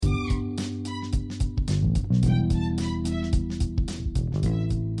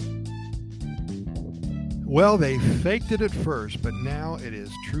Well, they faked it at first, but now it is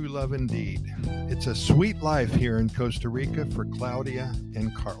true love indeed. It's a sweet life here in Costa Rica for Claudia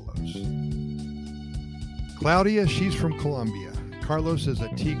and Carlos. Claudia, she's from Colombia. Carlos is a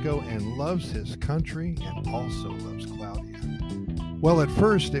Tico and loves his country and also loves Claudia. Well, at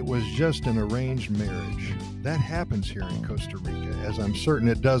first it was just an arranged marriage. That happens here in Costa Rica, as I'm certain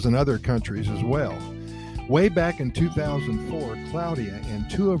it does in other countries as well. Way back in 2004, Claudia and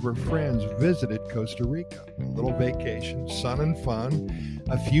two of her friends visited Costa Rica. A little vacation, sun and fun,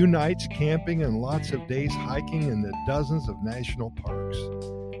 a few nights camping, and lots of days hiking in the dozens of national parks.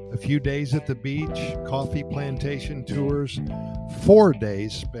 A few days at the beach, coffee plantation tours, 4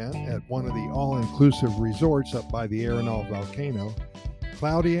 days spent at one of the all-inclusive resorts up by the Arenal volcano.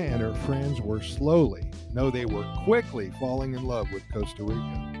 Claudia and her friends were they were quickly falling in love with Costa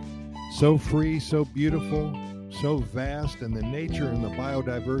Rica. So free, so beautiful, so vast, and the nature and the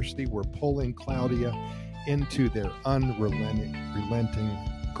biodiversity were pulling Claudia into their unrelenting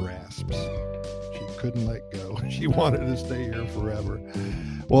grasps. She couldn't let go. She wanted to stay here forever.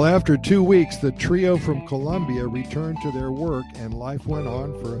 Well, after 2 weeks, the trio from Colombia returned to their work and life went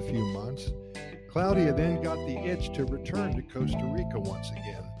on for a few months. Claudia then got the itch to return to Costa Rica once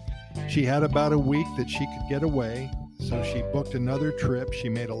again. She had about a week that she could get away, so she booked another trip. She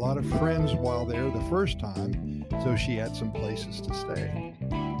made a lot of friends while there the first time, so she had some places to stay.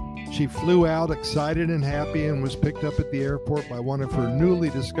 She flew out excited and happy and was picked up at the airport by one of her newly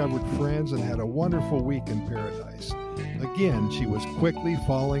discovered friends and had a wonderful week in paradise. Again, she was quickly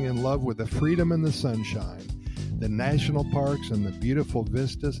falling in love with the freedom and the sunshine, the national parks and the beautiful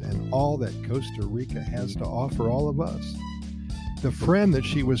vistas and all that Costa Rica has to offer all of us. The friend that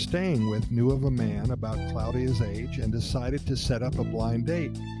she was staying with knew of a man about Claudia's age and decided to set up a blind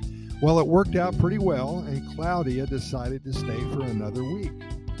date. Well, it worked out pretty well, and Claudia decided to stay for another week.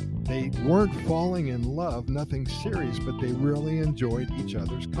 They weren't falling in love, nothing serious, but they really enjoyed each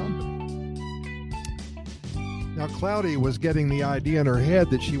other's company. Now, Claudia was getting the idea in her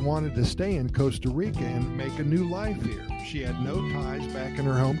head that she wanted to stay in Costa Rica and make a new life here. She had no ties back in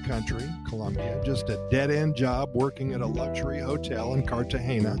her home country, Colombia, just a dead-end job working at a luxury hotel in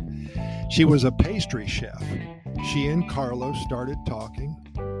Cartagena. She was a pastry chef. She and Carlos started talking.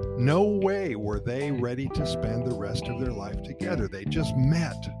 No way were they ready to spend the rest of their life together. They just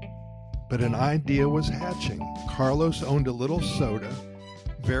met. But an idea was hatching. Carlos owned a little soda,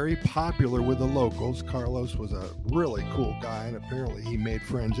 very popular with the locals. Carlos was a really cool guy, and apparently he made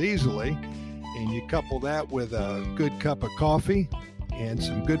friends easily. And you couple that with a good cup of coffee and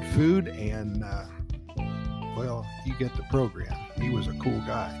some good food, and, you get the program. He was a cool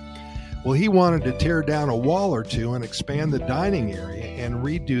guy. Well, he wanted to tear down a wall or two and expand the dining area and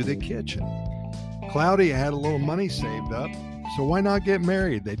redo the kitchen. Claudia had a little money saved up, so why not get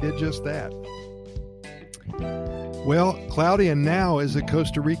married? They did just that. Well, Claudia now is a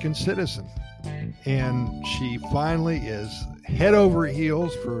Costa Rican citizen, and she finally is head over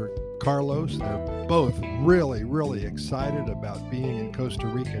heels for Carlos. They're both really, really excited about being in Costa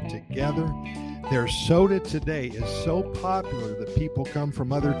Rica together. Their soda today is so popular that people come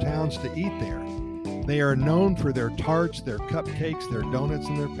from other towns to eat there. They are known for their tarts, their cupcakes, their donuts,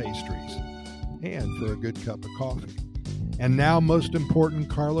 and their pastries, and for a good cup of coffee. And now, most important,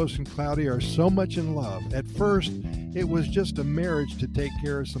 Carlos and Claudia are so much in love. At first, it was just a marriage to take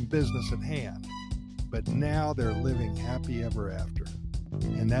care of some business at hand. But now they're living happy ever after.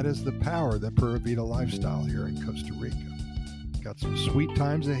 And that is the power of the Pura Vida lifestyle here in Costa Rica. Got some sweet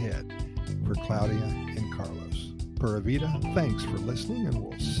times ahead for Claudia and Carlos. Pura Vida, thanks for listening, and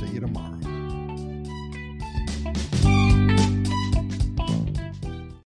we'll see you tomorrow.